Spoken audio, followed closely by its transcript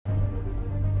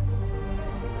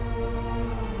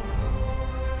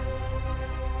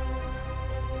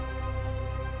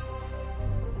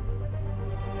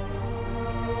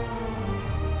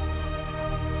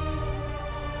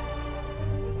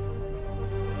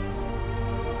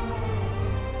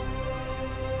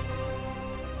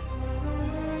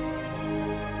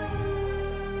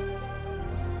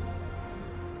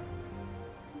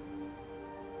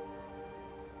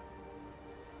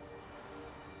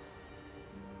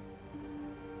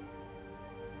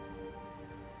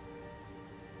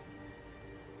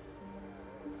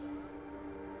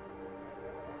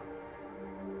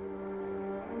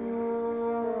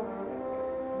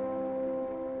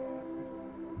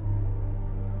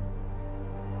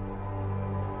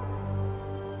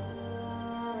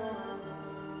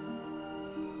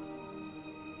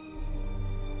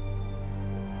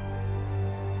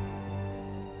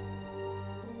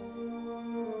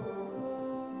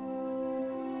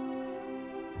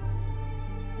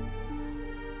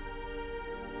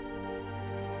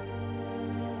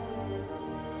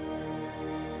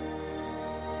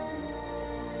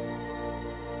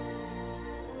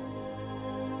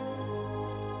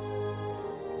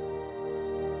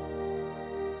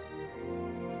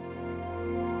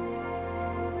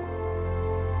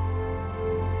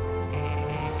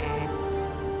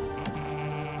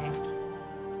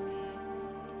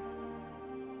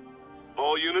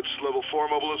units, level 4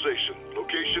 mobilization.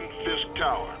 Location, Fisk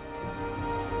Tower.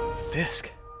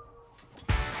 Fisk?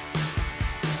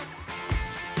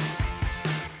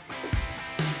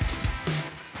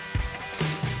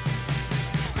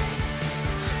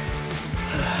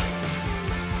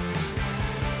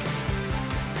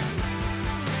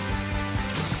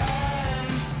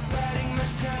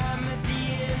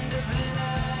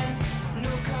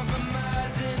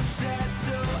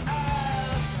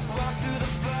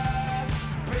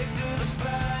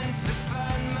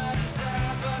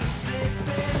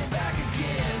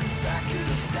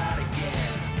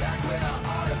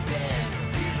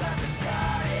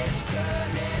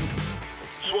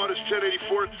 SWAT is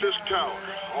 1084 at Fisk Tower.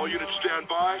 All units stand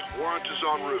by. Warrant is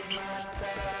en route.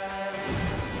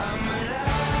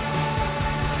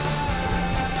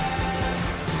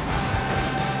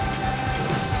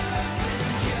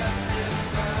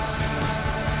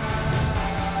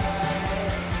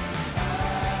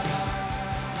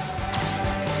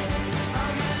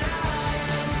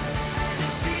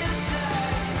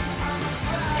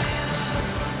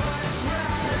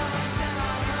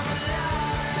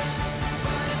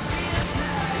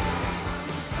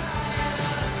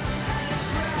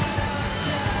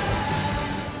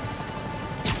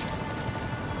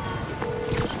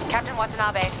 Captain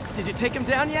Watanabe. Did you take him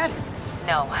down yet?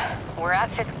 No. We're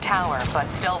at Fisk Tower, but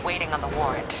still waiting on the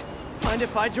warrant. Mind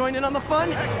if I join in on the fun?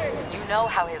 You know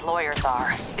how his lawyers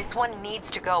are. This one needs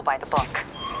to go by the book.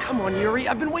 Come on, Yuri.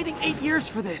 I've been waiting 8 years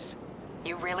for this.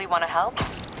 You really want to help?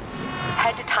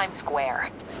 Head to Times Square.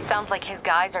 Sounds like his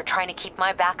guys are trying to keep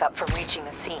my backup from reaching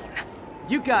the scene.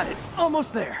 You got it.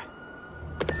 Almost there.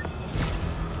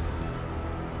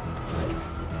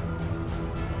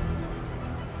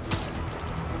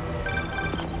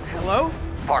 Hello?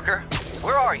 Parker,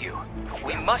 where are you?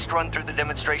 We must run through the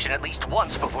demonstration at least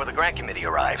once before the grant committee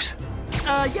arrives.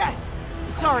 Yes.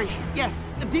 Sorry. Yes.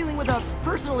 Dealing with a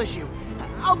personal issue.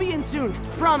 I'll be in soon.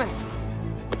 Promise.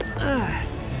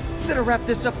 Better wrap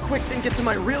this up quick and get to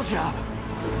my real job.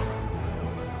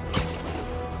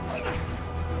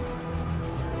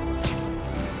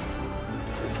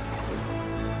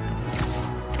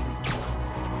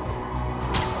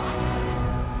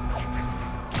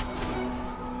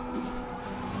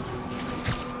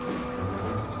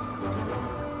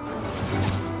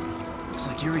 Looks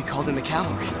like Yuri called in the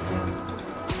cavalry.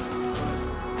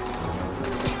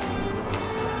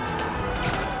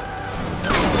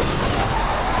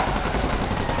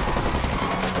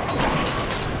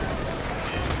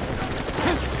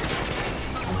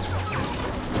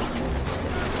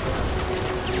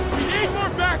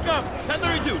 Backup!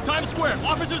 1032, Times Square.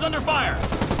 Officers under fire.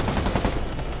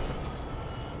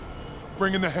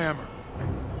 Bring in the hammer.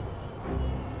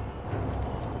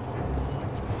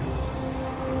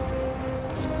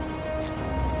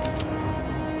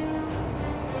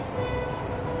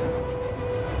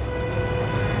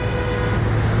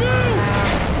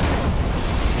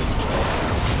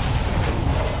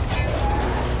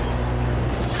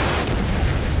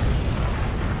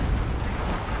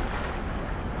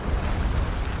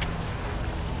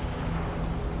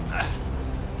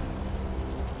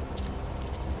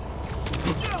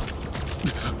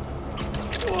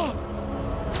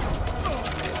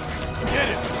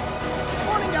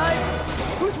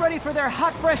 Ready for their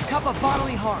hot, fresh cup of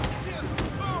bodily harm.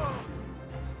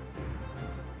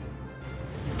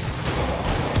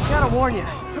 Gotta warn you,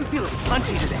 I'm feeling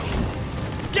punchy today.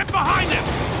 Get behind him!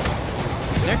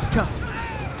 Next customer.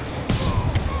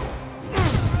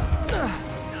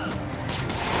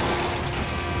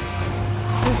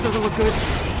 This doesn't look good.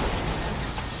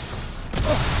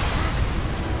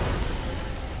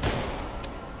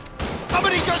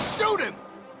 Somebody just shoot him!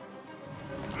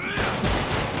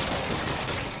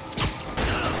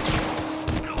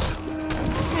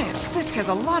 Fisk has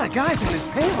a lot of guys on his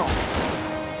payroll.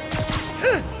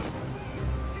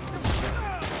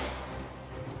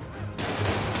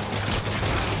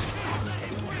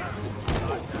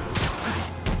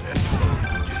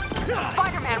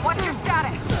 Spider-Man, what's your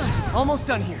status? Almost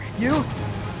done here. You?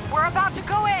 We're about to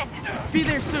go in. Be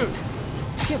there soon.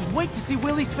 Can't wait to see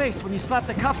Willie's face when you slap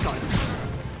the cuffs on him.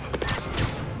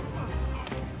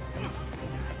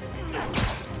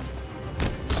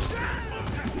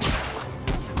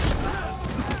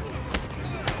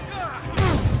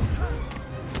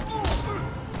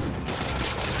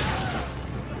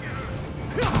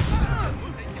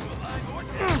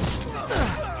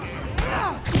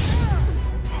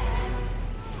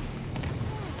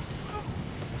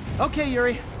 Okay,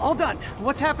 Yuri. All done.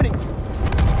 What's happening?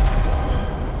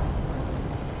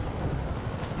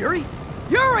 Yuri?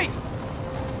 Yuri!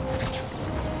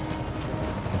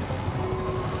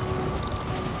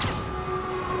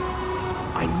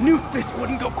 I knew Fisk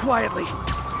wouldn't go quietly.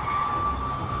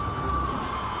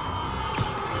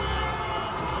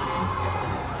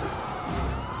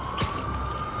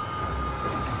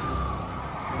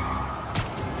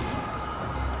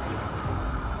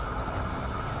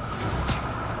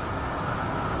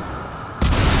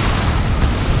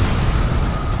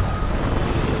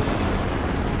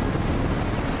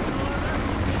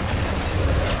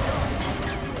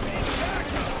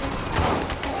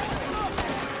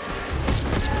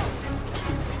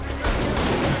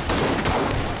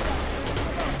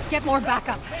 Get more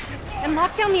backup. And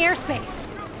lock down the airspace.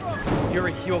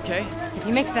 Yuri, you okay? If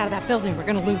he makes it out of that building, we're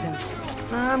gonna lose him.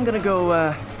 I'm gonna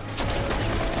go,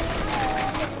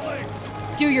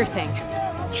 Do your thing.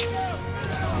 Yes!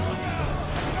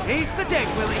 Ace the day,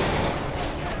 Willie!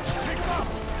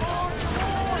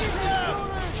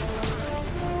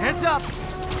 Hands up!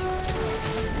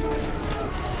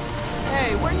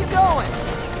 Hey, where you going?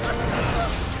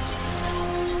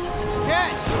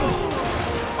 Catch!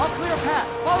 I'll clear a path.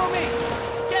 Follow me!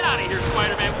 Get out of here,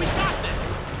 Spider-Man. We got this.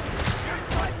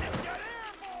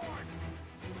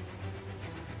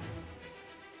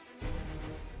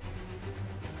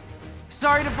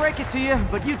 Sorry to break it to you,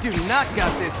 but you do not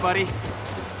got this, buddy.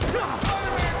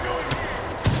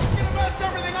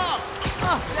 Everything up.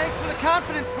 Oh, thanks for the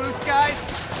confidence boost, guys.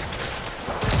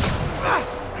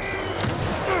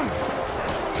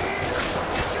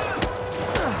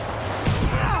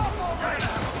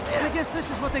 I guess this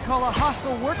is what they call a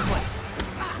hostile workplace.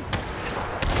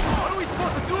 What are we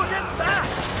supposed to do against that?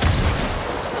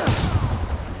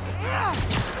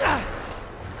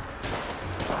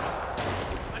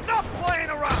 Enough playing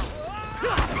around.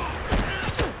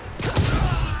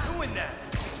 Doing that.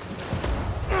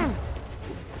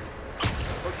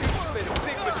 Okay, you made a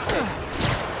big mistake.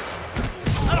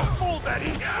 I don't fold that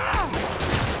easy.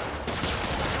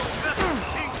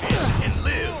 Kingpin and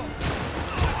live.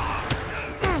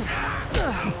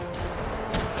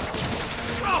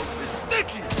 Oh, it's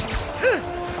sticky.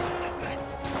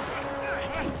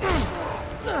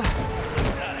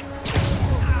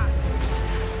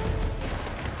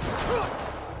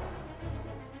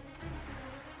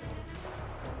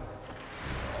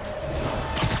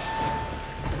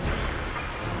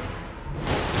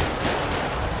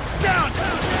 Down,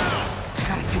 down, down.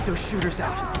 Gotta take those shooters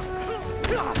out.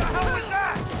 What the hell was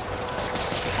that?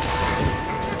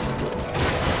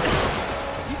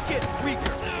 He's getting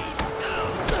weaker.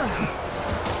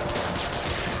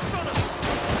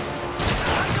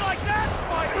 How do you like that,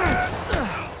 Spider-Man?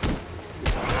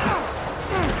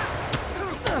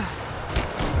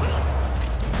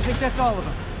 I think that's all of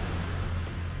them.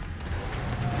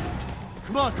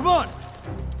 Come on, come on!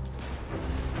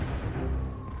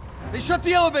 They shut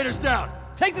the elevators down!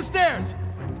 Take the stairs!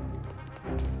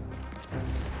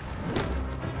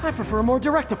 I prefer a more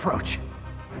direct approach.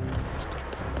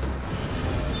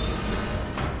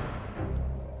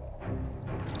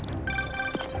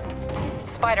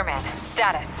 Spider-Man,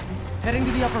 status. Heading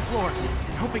to the upper floors,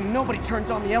 and hoping nobody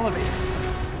turns on the elevators.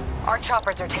 Our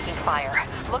choppers are taking fire.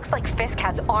 Looks like Fisk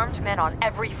has armed men on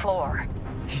every floor.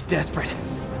 He's desperate.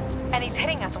 And he's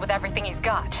hitting us with everything he's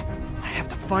got. I have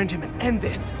to find him and end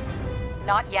this.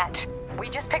 Not yet. We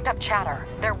just picked up chatter.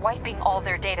 They're wiping all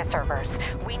their data servers.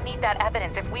 We need that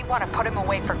evidence if we want to put him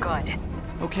away for good.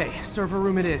 Okay, server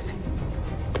room it is.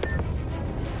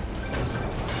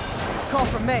 Call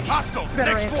from May. Hostiles!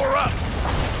 Better Next answer. floor up!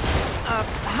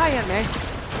 Hi, Aunt May.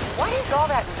 What is all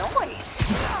that noise?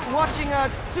 Watching a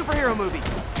superhero movie.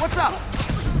 What's up?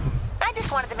 I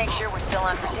just wanted to make sure we're still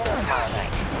on for dinner tomorrow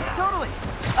night. Totally.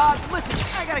 Listen,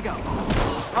 I gotta go.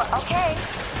 Well, okay.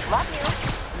 Love you.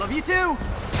 Love you too.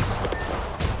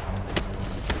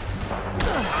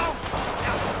 Ow!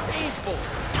 That's painful!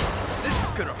 This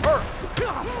is gonna hurt!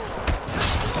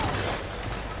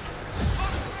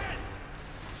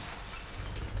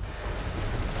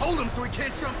 Hold him so he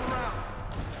can't jump around!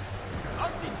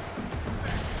 I'll teach you.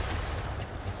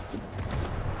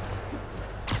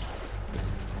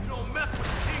 You don't mess with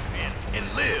the Kingpin and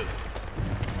live!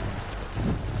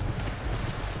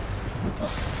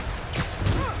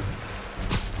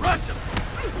 Rush him!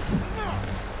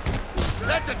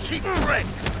 That's a cheap trick!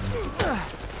 Down!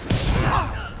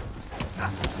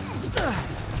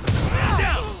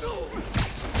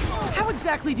 How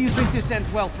exactly do you think this ends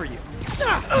well for you?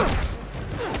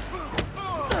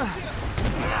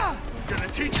 Gonna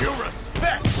teach you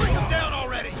respect! Bring him down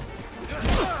already!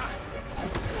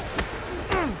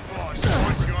 Oh,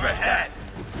 short your head!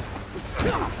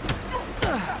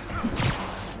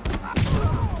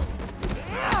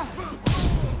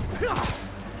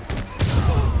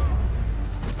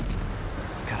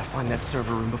 Gotta find that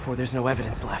server room before there's no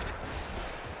evidence left.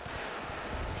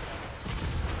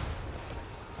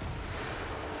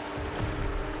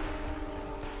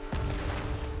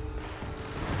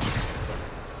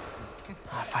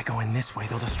 going this way,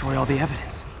 they'll destroy all the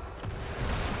evidence.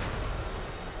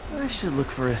 I should look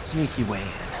for a sneaky way in.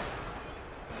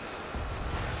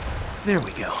 There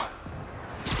we go.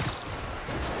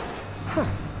 Huh.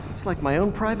 It's like my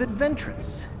own private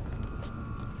ventrance.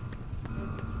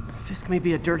 Fisk may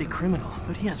be a dirty criminal,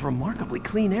 but he has remarkably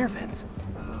clean air vents.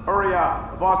 Hurry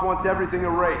up. The boss wants everything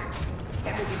erased.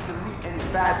 Can't make it delete any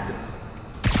faster.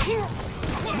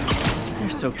 They're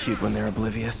so cute when they're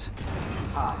oblivious.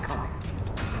 Coming.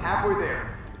 Halfway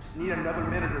there. Need another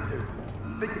minute or two.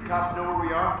 Think the cops know where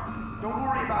we are? Don't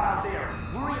worry about out there.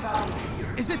 Worry about who's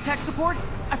here. Is this tech support?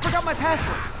 I forgot my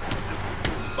password.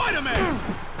 Spider-Man!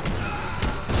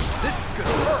 This is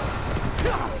gonna hurt.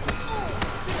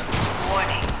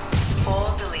 Warning. Full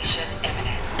deletion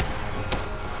imminent.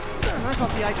 I thought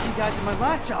the IT guys in my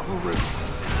last job were roots.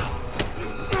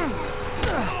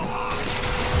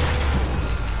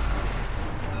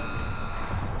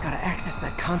 Gotta access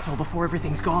that console before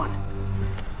everything's gone.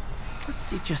 Let's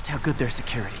see just how good their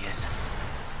security is.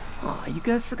 Aw, you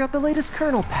guys forgot the latest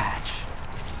kernel patch.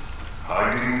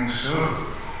 Hiding so.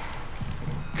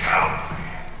 Cowardly.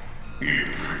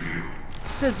 Even for you.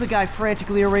 Says the guy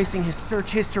frantically erasing his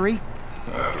search history.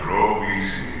 After all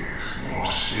these years, you're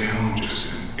still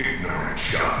just an ignorant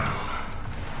child.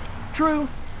 True,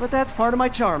 but that's part of my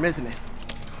charm, isn't it?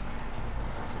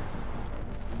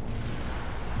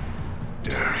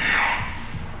 Damn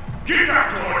you. Get that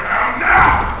door down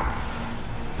now!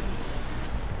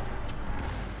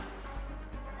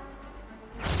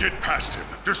 Get past him.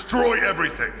 Destroy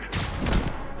everything.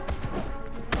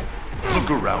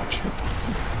 Look around you.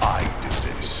 I did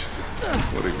this.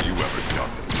 What have you ever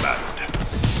done that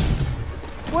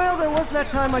mattered? Well, there was that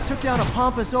time I took down a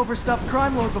pompous, overstuffed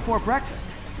crime lord before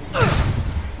breakfast.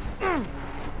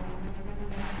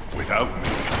 Without me,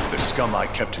 the scum I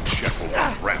kept in check will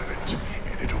run rampant,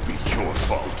 and it'll be your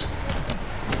fault.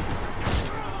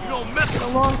 You don't mess It's a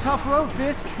long, tough road,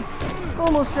 Fisk.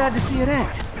 Almost sad to see it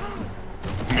end.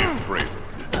 Mere prelude.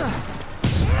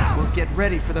 We'll get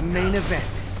ready for the main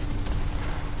event.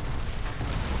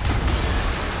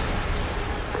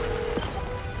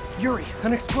 Yuri,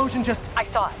 an explosion just... I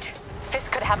saw it. Fisk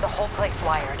could have the whole place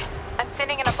wired. I'm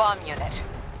sending in a bomb unit.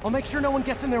 I'll make sure no one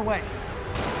gets in their way.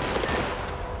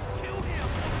 Kill him,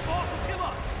 or the boss will kill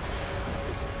us.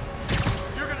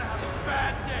 You're gonna have a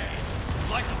bad day.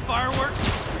 Like the fireworks?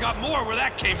 We got more where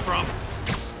that came from.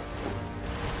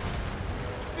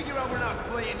 Figure out we're not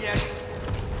playing yet.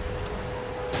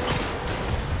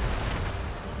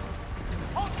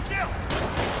 Hold still!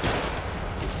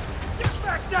 Get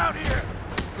back down here!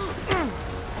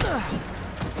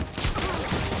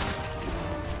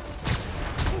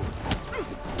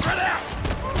 Spread out!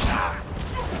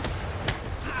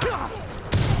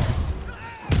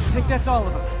 I think that's all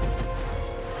of them.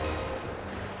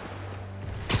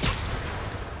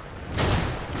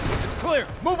 It's clear!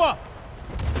 Move up!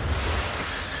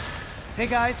 Hey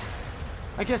guys,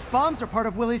 I guess bombs are part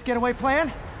of Willie's getaway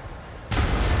plan?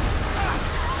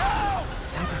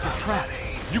 Sounds like they're trapped.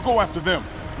 You go after them.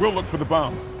 We'll look for the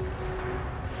bombs.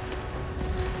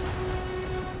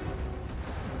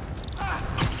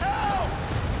 Help!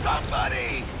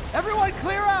 Somebody! Everyone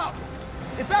clear out!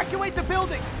 Evacuate the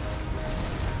building!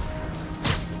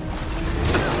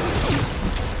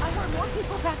 I heard more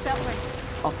people back that way.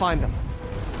 I'll find them.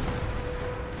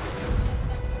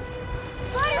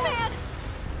 Spider-Man!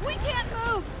 We can't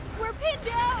move! We're pinned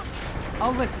down!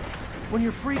 I'll lift it. When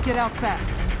you're free, get out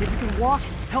fast. If you can walk,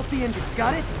 help the injured.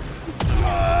 Got it?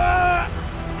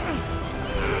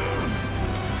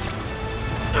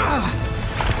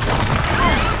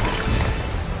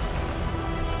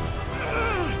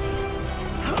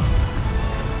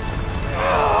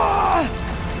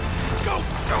 Go!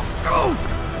 Go! Go!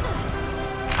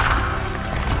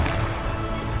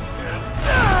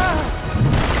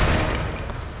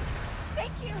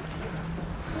 Thank you!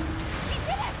 We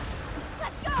did it!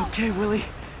 Let's go! Okay, Willie.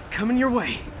 Coming your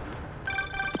way.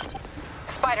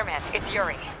 Spider-Man, it's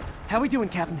Yuri. How we doing,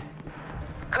 Captain?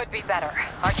 Could be better.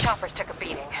 Our choppers took a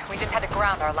beating. We just had to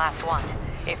ground our last one.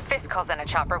 If Fisk calls in a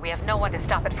chopper, we have no one to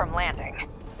stop it from landing.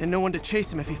 And no one to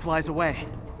chase him if he flies away.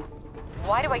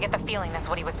 Why do I get the feeling that's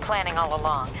what he was planning all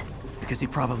along? Because he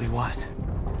probably was.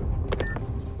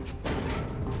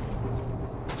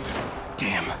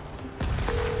 Damn.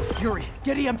 Yuri,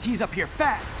 get EMTs up here,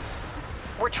 fast!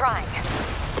 We're trying.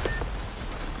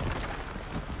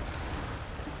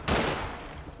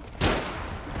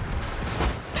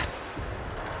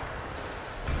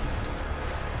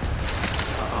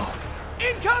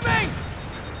 Incoming!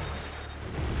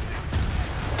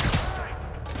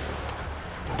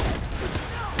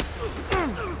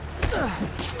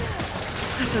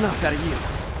 That's enough out of you.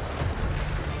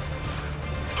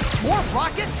 More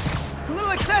rockets? A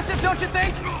little excessive, don't you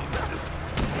think?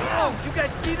 Oh, you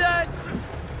guys see that?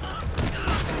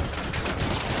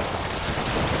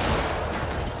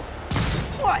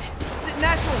 What? Is it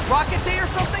National Rocket Day or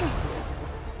something?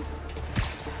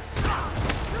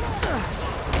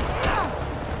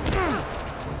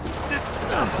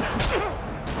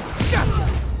 Gotcha!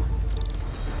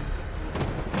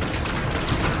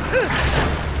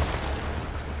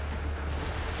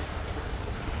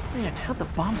 Man, how'd the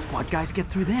bomb squad guys get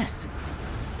through this?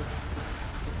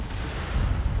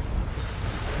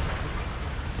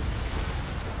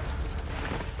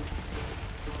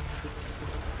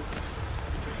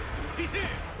 He's here!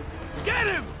 Get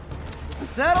him!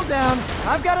 Settle down.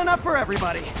 I've got enough for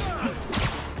everybody.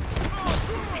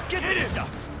 Get him!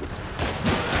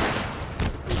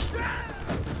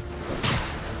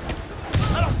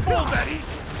 I don't fall that easy!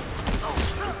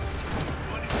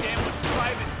 You understand what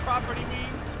private property means?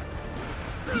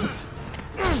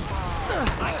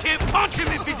 I can't punch him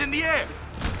if he's in the air!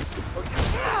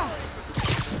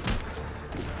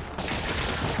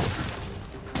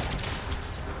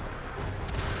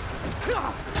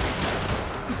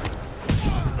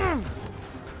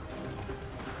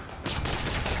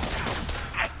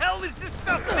 The hell is this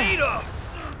stuff made of?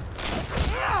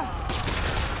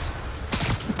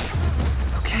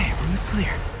 Okay, room is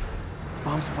clear.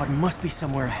 Bomb squad must be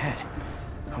somewhere ahead.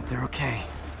 Hope they're okay.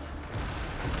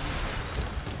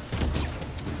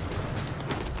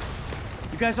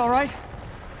 You guys all right?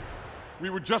 We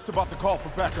were just about to call for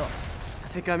backup. I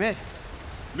think I'm it.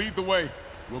 Lead the way.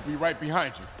 We'll be right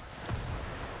behind you.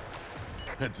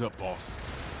 Heads up, boss.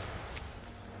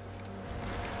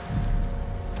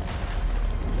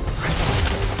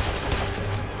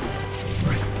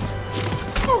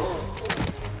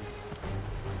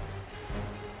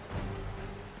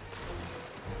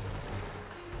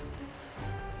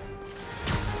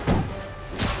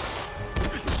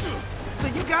 So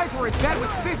you guys were in bed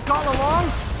with Fisk all along?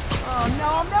 Oh no,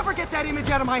 I'll never get that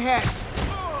image out of my head.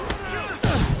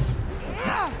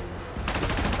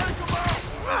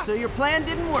 So your plan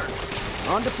didn't work.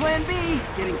 On to plan B,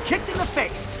 getting kicked in the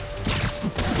face.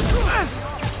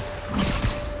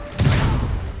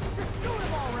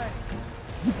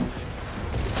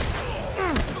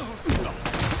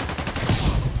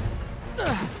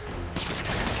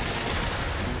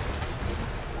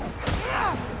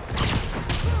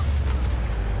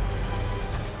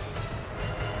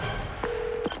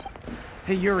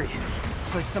 Hey Yuri,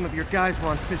 looks like some of your guys were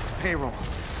on Fisk's payroll.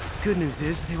 Good news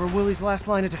is, they were Willie's last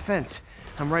line of defense.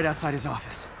 I'm right outside his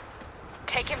office.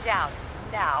 Take him down,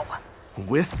 now.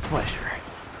 With pleasure.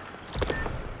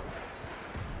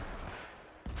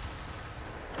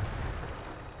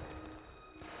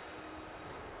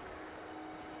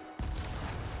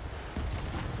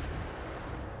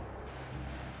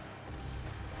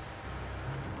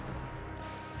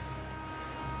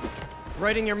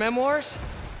 Writing your memoirs?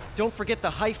 Don't forget the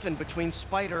hyphen between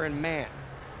spider and man.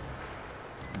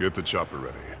 Get the chopper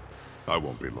ready. I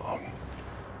won't be long.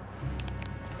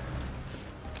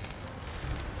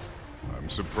 I'm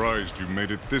surprised you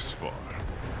made it this far.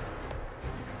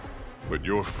 But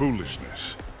your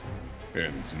foolishness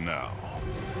ends now.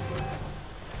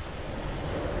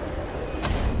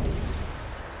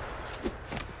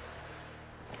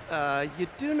 You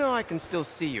do know I can still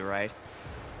see you, right?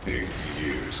 8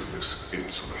 years of this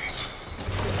insolence.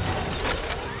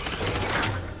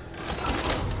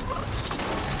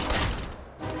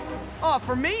 Oh,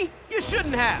 for me? You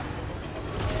shouldn't have!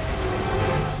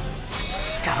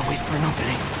 Gotta wait for an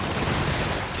opening.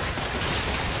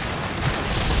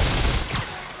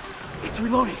 It's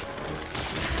reloading.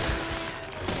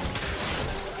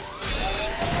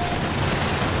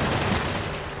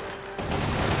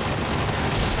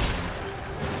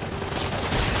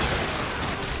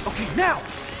 Okay, now!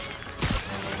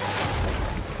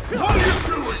 What are you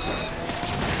doing?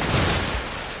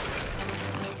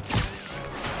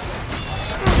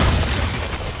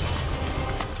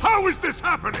 How is this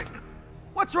happening?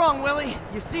 What's wrong, Willie?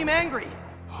 You seem angry.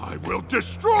 I will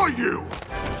destroy you!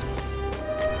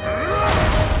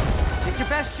 Take your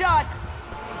best shot.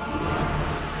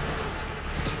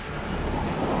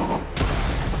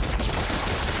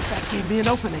 That gave me an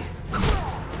opening.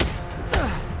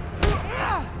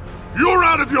 You're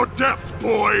out of your depth,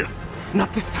 boy!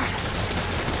 Not this time.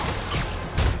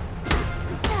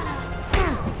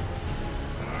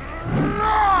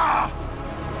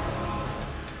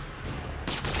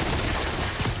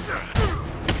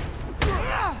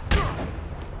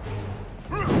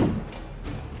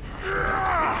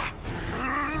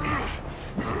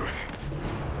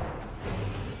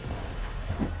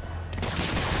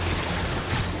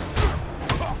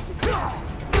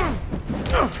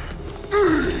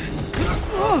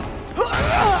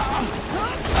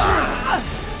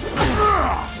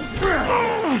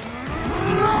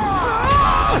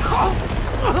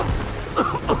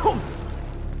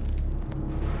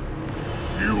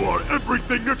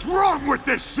 What's wrong with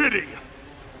this city?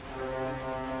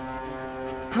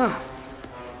 Huh.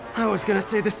 I was gonna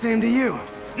say the same to you.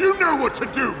 You know what to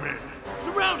do, men!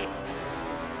 Surrounded!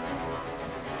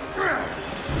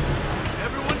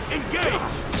 Everyone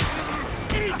engage!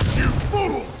 You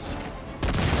fools!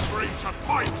 Free to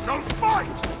fight, so fight!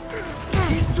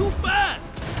 He's too fast!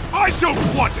 I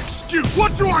don't want excuse!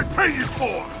 What do I pay you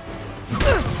for?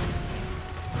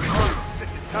 I'm sick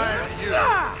and tired of you.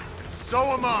 So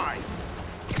am I.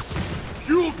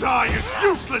 You'll die as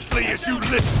uselessly as you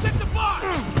live! Set the bar!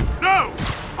 No!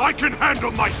 I can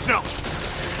handle myself!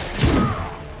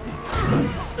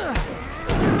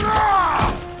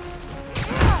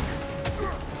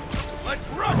 Let's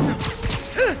rush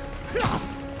him!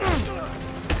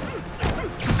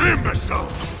 Imbecile!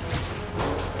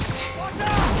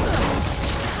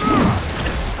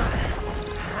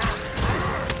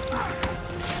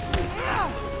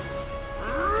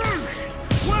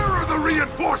 Where are the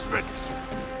reinforcements?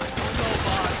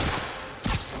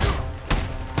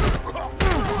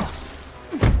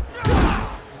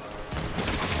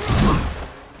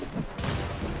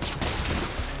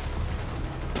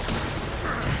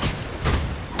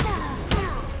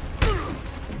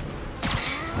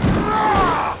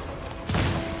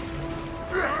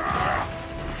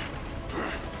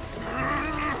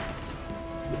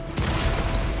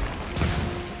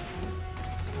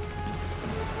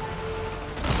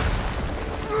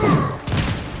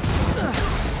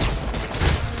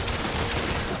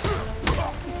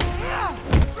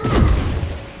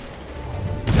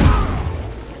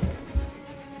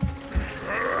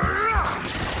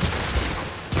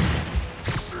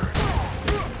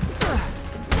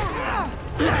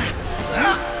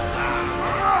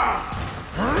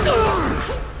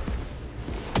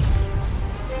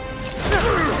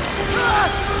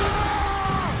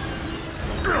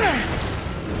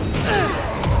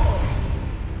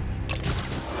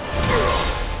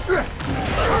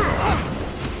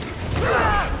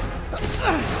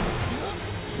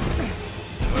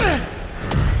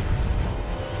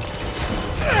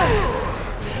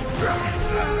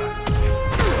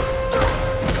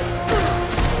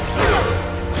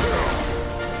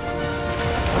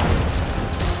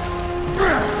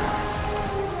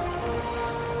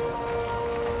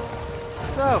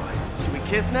 So, should we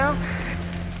kiss now?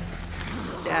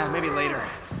 Yeah, maybe later.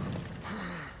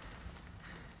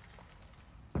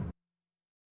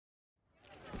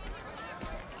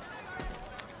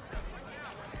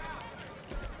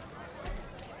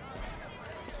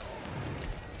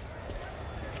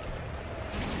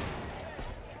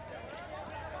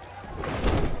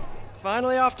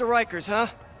 Finally off to Rikers, huh?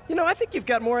 You know, I think you've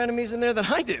got more enemies in there than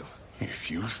I do.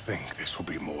 If you think this will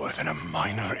be more than a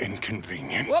minor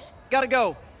inconvenience... Whoop, gotta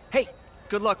go. Hey,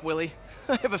 good luck, Willie.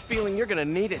 I have a feeling you're gonna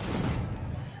need it.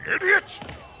 Idiot!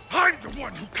 I'm the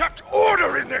one who kept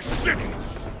order in this city!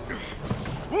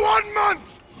 1 month!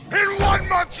 In 1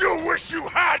 month you'll wish you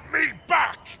had me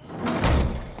back!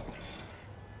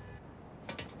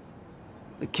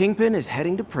 The Kingpin is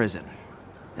heading to prison.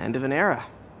 End of an era.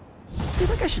 I feel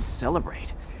like I should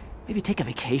celebrate. Maybe take a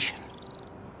vacation.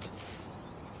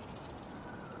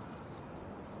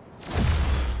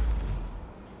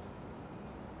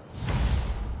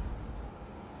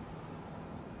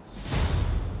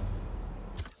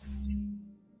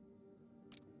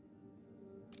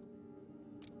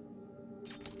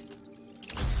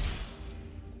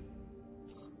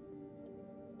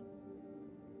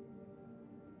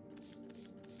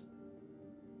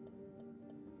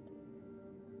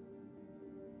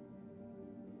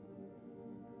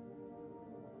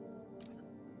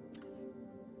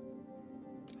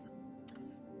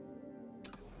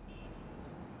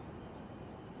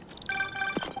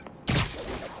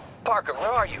 Parker,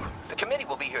 where are you? The committee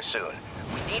will be here soon.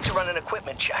 We need to run an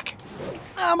equipment check.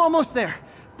 I'm almost there.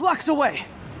 Blocks away.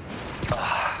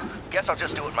 Guess I'll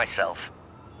just do it myself.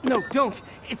 No, don't.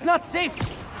 It's not safe.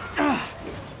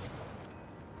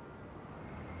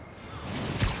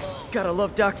 Gotta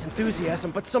love Doc's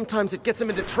enthusiasm, but sometimes it gets him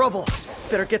into trouble.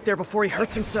 Better get there before he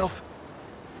hurts himself.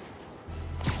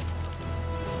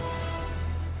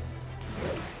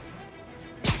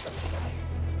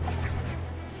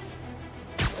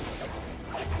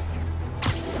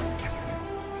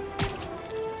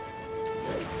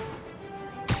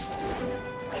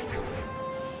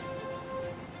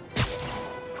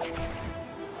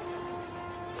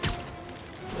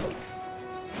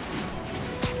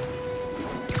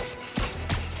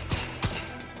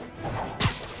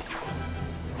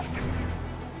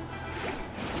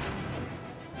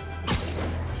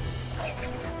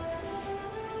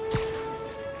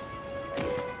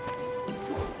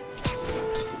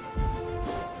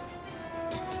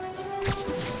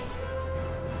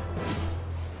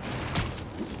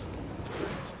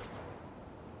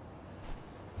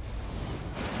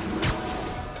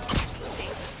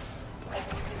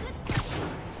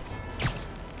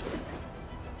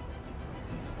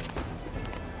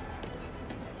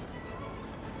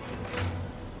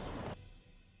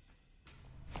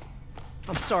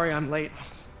 I'm sorry I'm late.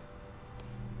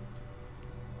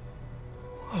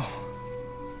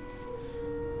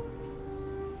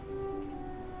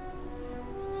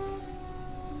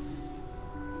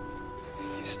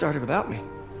 You started without me.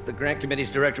 The grant committee's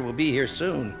director will be here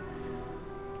soon.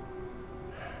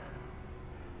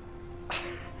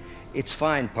 It's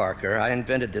fine, Parker. I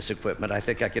invented this equipment. I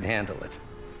think I can handle it.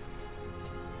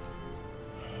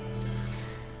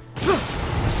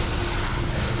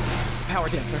 Power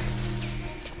damper.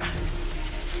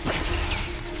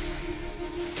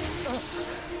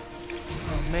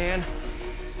 Oh, man.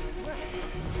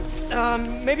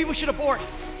 Maybe we should abort.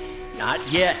 Not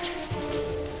yet.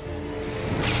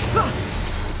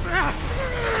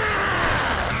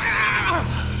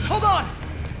 Hold on!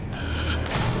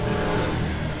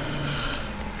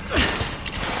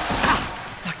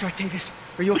 Dr. Octavius,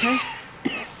 are you okay?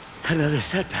 Another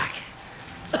setback.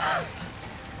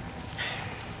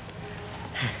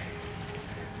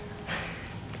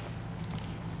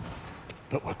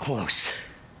 But we're close.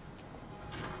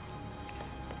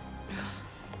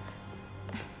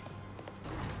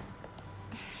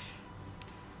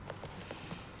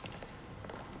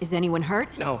 Is anyone hurt?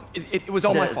 No, it was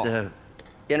all my fault. The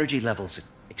energy levels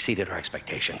exceeded our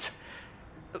expectations.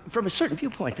 From a certain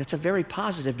viewpoint, that's a very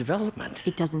positive development.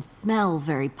 It doesn't smell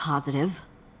very positive.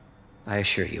 I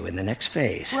assure you, in the next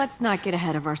phase... Let's not get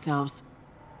ahead of ourselves.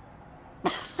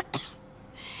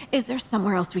 Is there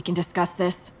somewhere else we can discuss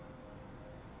this?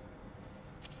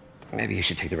 Maybe you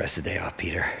should take the rest of the day off,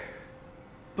 Peter.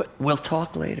 But we'll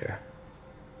talk later.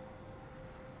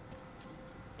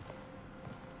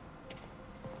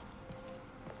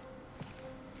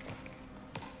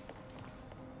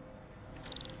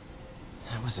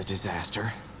 That was a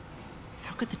disaster.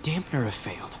 How could the dampener have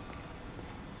failed?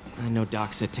 I know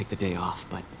Doc said take the day off,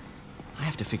 but I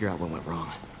have to figure out what went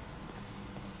wrong.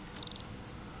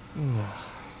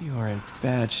 Ooh, you are in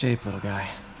bad shape, little guy.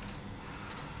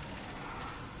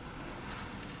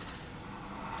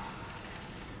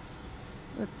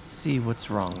 Let's see what's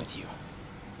wrong with you.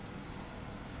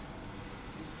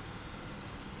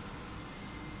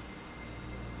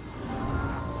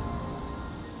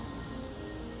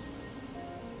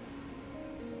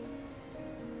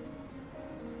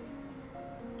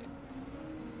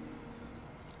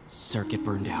 Circuit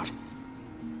burned out.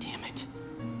 Damn it.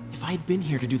 If I had been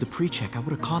here to do the pre-check, I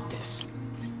would have caught this.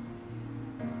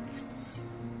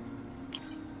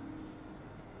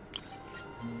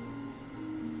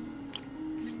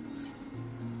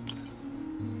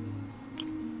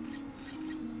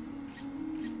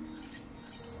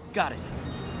 Got it.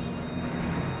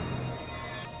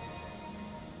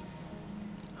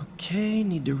 Okay,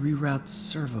 need to reroute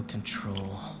servo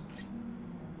control.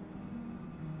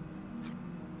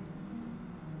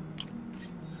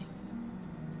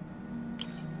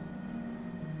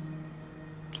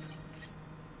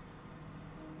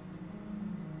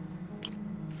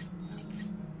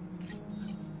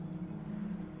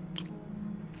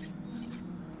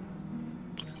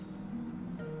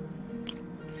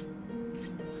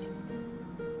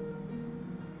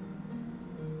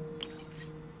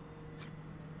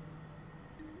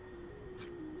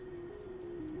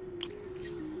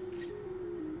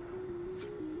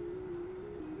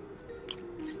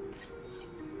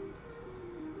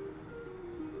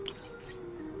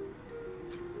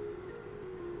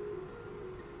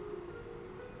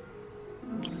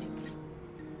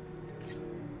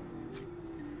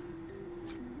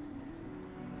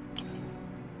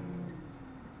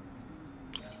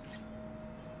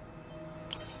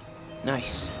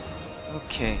 Nice.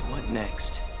 Okay, what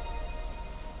next?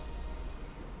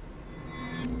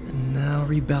 And now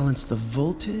rebalance the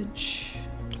voltage.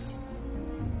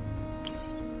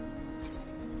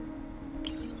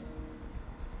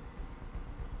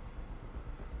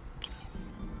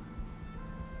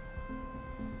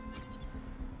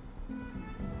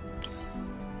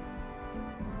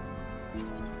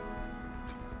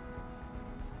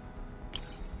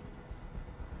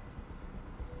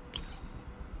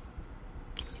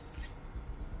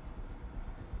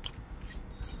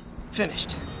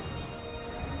 Finished.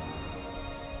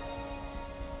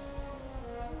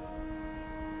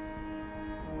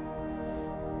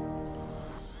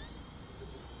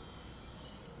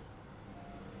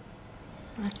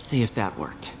 Let's see if that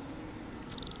worked.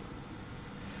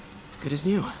 Good as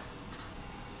new.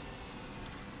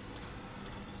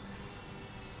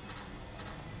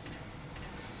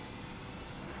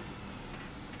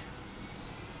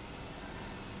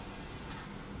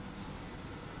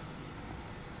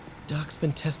 Doc's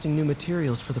been testing new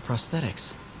materials for the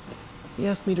prosthetics. He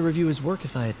asked me to review his work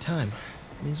if I had time.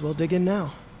 May as well dig in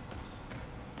now.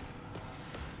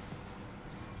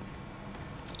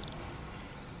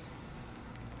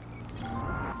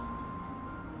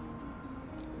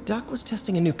 Doc was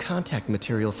testing a new contact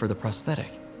material for the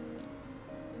prosthetic.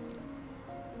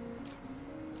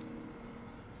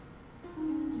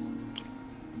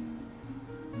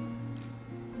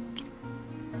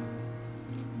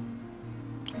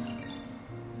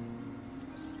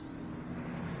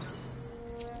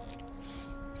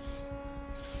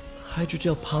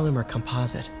 Hydrogel polymer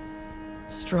composite.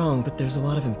 Strong, but there's a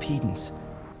lot of impedance.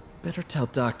 Better tell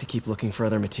Doc to keep looking for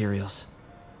other materials.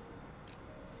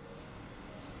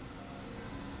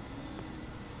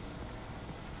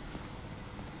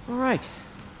 Alright,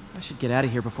 I should get out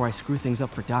of here before I screw things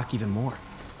up for Doc even more.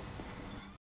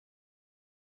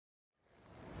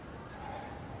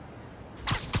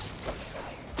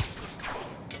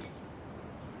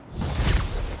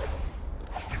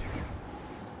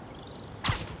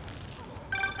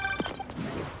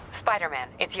 Spider-Man,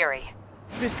 it's Yuri.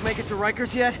 Fisk make it to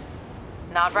Rikers yet?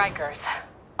 Not Rikers.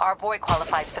 Our boy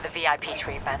qualifies for the VIP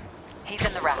treatment. He's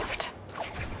in the raft.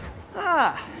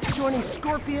 Ah, joining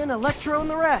Scorpion, Electro, and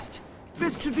the rest.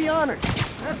 Fisk should be honored.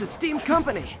 That's a steamed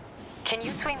company. Can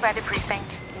you swing by the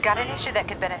precinct? Got an issue that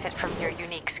could benefit from your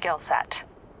unique skill set.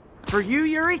 For you,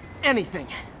 Yuri, anything.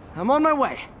 I'm on my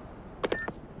way.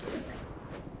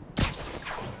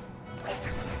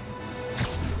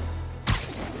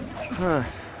 Huh.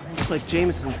 Looks like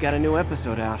Jameson's got a new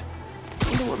episode out.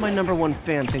 Wonder what my #1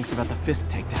 fan thinks about the Fisk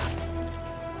takedown.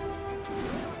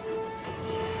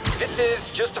 This is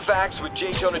Just the Facts with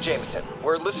J. Jonah Jameson,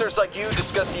 where listeners like you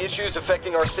discuss the issues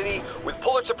affecting our city with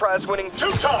Pulitzer Prize-winning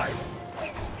two-time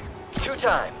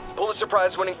Pulitzer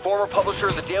Prize-winning former publisher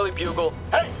of the Daily Bugle.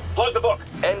 Hey, plug the book.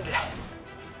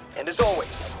 And as always,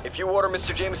 if you order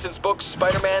Mr. Jameson's books,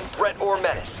 Spider-Man, Threat, or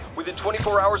Menace, within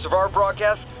 24 hours of our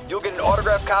broadcast, you'll get an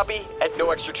autographed copy at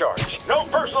no extra charge. No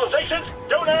personalizations,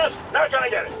 don't ask, not gonna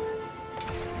get it.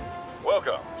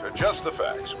 Welcome to Just the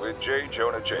Facts with J.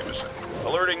 Jonah Jameson,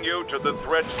 alerting you to the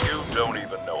threats you don't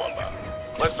even know about.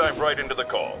 Let's dive right into the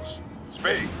calls.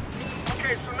 Speak.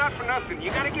 Okay, so not for nothing. You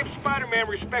gotta give Spider-Man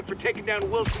respect for taking down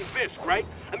Wilson Fisk, right?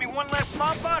 I mean, one less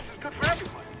mob boss is good for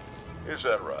everyone. Is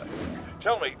that right?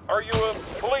 Tell me, are you a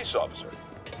police officer?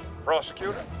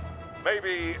 Prosecutor?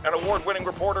 Maybe an award-winning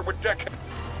reporter with decades?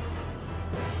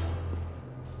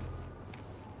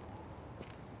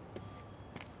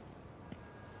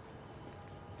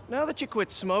 Now that you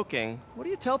quit smoking, what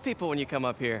do you tell people when you come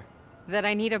up here? That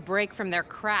I need a break from their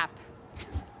crap.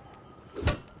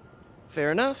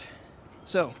 Fair enough.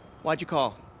 So, why'd you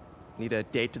call? Need a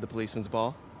date to the policeman's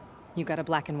ball? You got a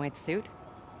black and white suit?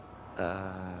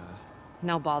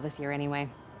 No ball this year anyway.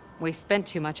 We spent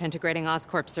too much integrating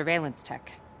Oscorp's surveillance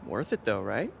tech. Worth it though,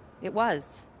 right? It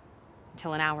was.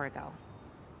 Until an hour ago.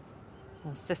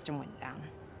 The system went down.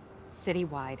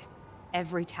 Citywide.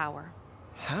 Every tower.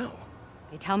 How?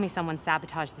 They tell me someone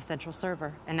sabotaged the central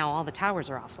server, and now all the towers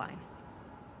are offline.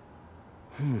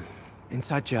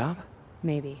 Inside job?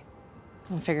 Maybe.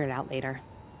 I'll figure it out later.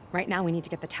 Right now, we need to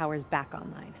get the towers back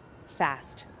online.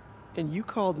 Fast. And you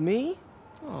called me?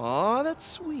 Aw, that's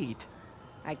sweet.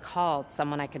 I called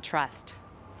someone I could trust.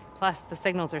 Plus, the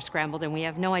signals are scrambled, and we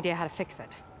have no idea how to fix it.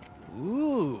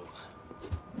 Ooh.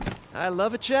 I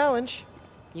love a challenge.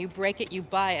 You break it, you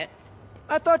buy it.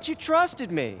 I thought you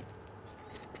trusted me.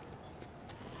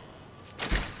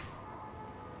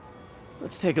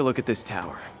 Let's take a look at this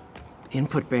tower.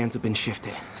 Input bands have been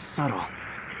shifted. Subtle.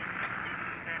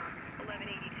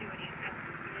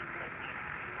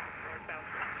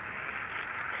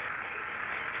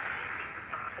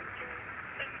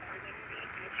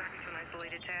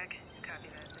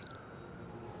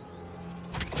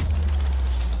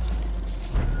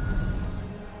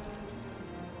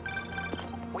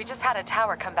 We just had a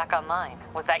tower come back online.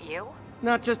 Was that you?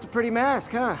 Not just a pretty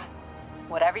mask, huh?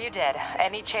 Whatever you did,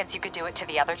 any chance you could do it to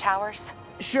the other towers?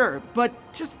 Sure, but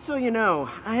just so you know,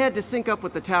 I had to sync up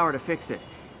with the tower to fix it.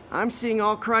 I'm seeing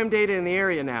all crime data in the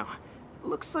area now.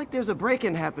 Looks like there's a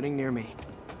break-in happening near me.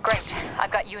 Great.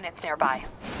 I've got units nearby.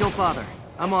 Don't bother.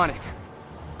 I'm on it.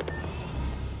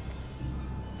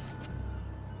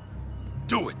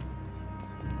 Do it.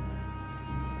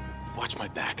 Watch my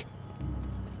back.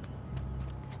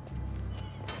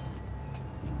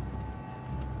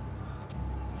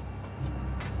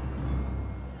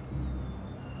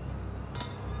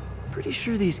 Pretty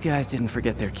sure these guys didn't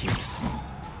forget their cues.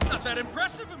 Not that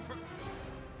impressive,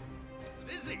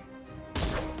 is he? You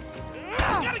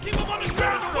gotta keep him on the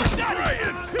ground! What's that?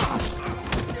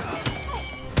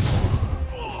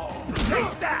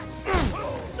 Take that!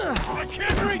 I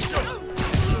can't reach him!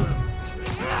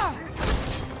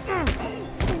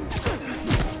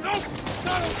 Nope!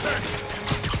 Not okay!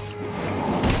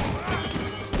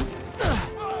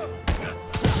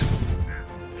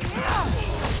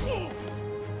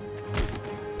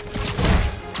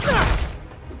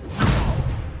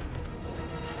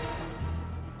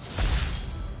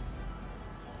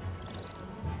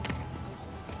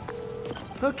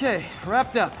 Okay,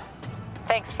 wrapped up.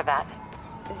 Thanks for that.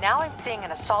 Now I'm seeing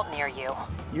an assault near you.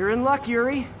 You're in luck,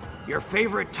 Yuri. Your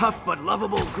favorite tough but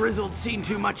lovable, grizzled,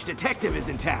 seen-too-much detective is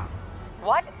in town.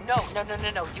 What? No.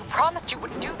 You promised you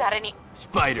wouldn't do that any—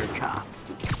 Spider Cop.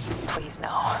 Please,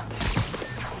 no.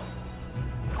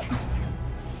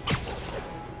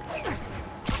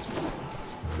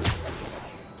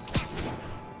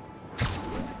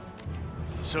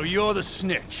 So you're the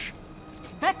snitch.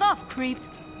 Back off, creep.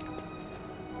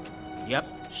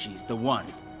 Yep, she's the one.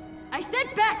 I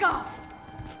said back off!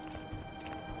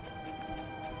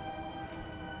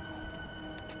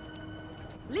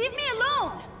 Leave me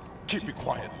alone! Keep it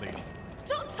quiet, lady.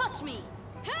 Don't touch me!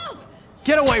 Help!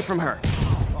 Get away from her!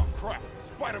 Oh, crap.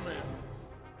 Spider-Man.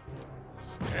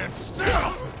 Stand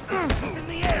still! He's in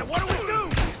the air. What do we do?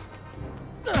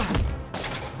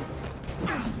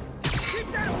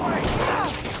 Keep that away!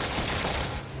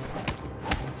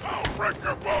 I'll break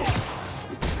your bones!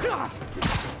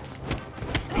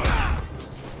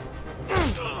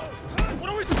 What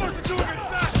are we supposed to do against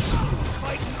that?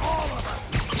 Fighting all of us!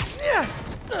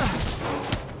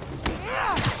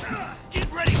 Get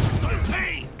ready for some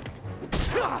pain!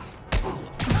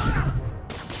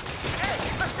 Hey,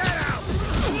 cut that out!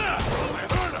 I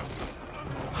hurt him!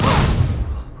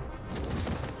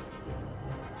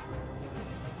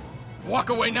 Walk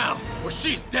away now, or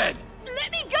she's dead!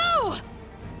 Let me go!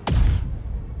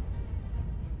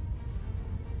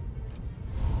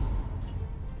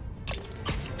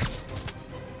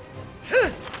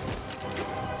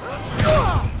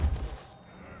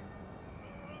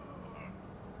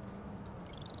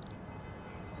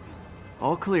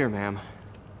 All clear, ma'am.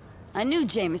 I knew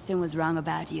Jameson was wrong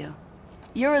about you.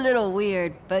 You're a little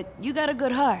weird, but you got a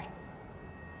good heart.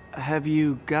 Have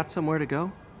you got somewhere to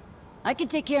go? I can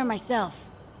take care of myself.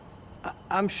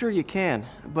 I'm sure you can,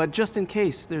 but just in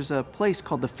case, there's a place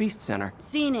called the Feast Center.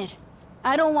 Seen it.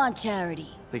 I don't want charity.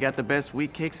 They got the best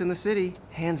wheat cakes in the city,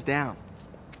 hands down.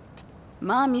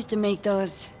 Mom used to make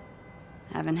those.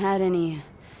 Haven't had any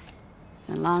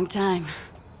in a long time.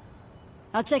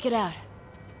 I'll check it out.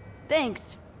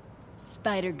 Thanks,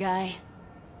 Spider Guy.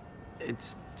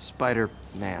 It's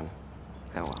Spider-Man.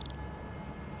 Oh well.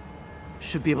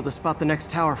 Should be able to spot the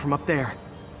next tower from up there.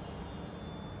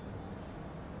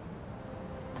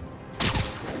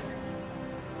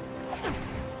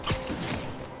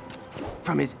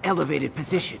 From his elevated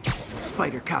position,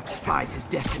 Spider Cop spies his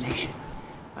destination.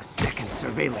 A second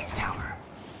surveillance tower.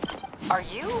 Are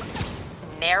you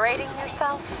narrating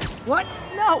yourself? What?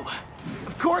 No!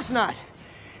 Of course not!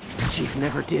 The Chief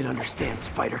never did understand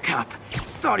Spider Cop.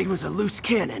 Thought he was a loose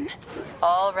cannon.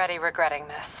 Already regretting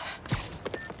this.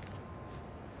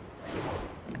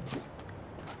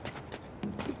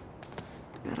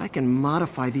 Bet I can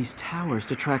modify these towers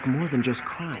to track more than just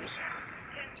crimes.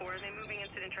 Or are they moving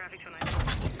incident traffic tonight?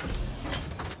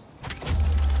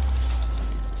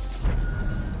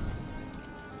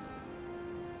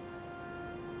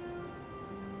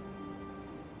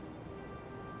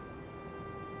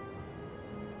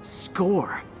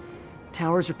 Score.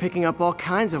 Towers are picking up all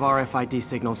kinds of RFID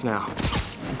signals now,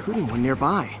 including one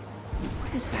nearby.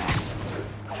 What is that?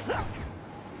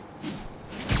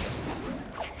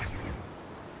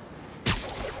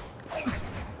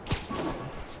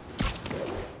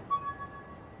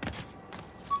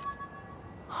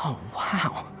 Oh,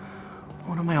 wow.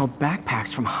 One of my old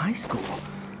backpacks from high school.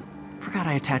 Forgot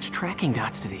I attached tracking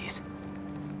dots to these.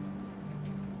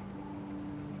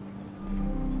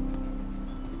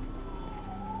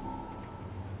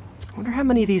 Wonder how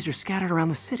many of these are scattered around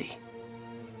the city.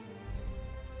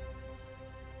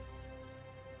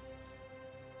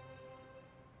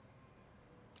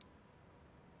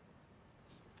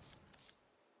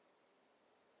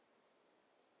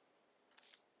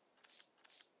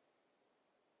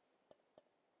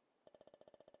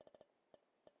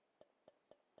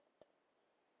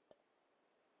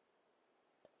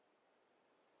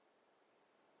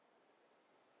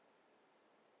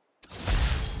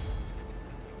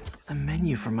 The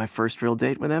menu from my first real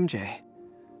date with MJ.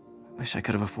 Wish I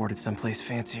could have afforded someplace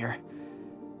fancier,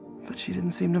 but she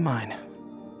didn't seem to mind.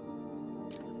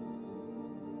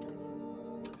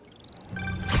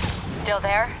 Still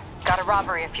there? Got a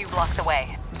robbery a few blocks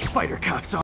away. Spider Cop's on.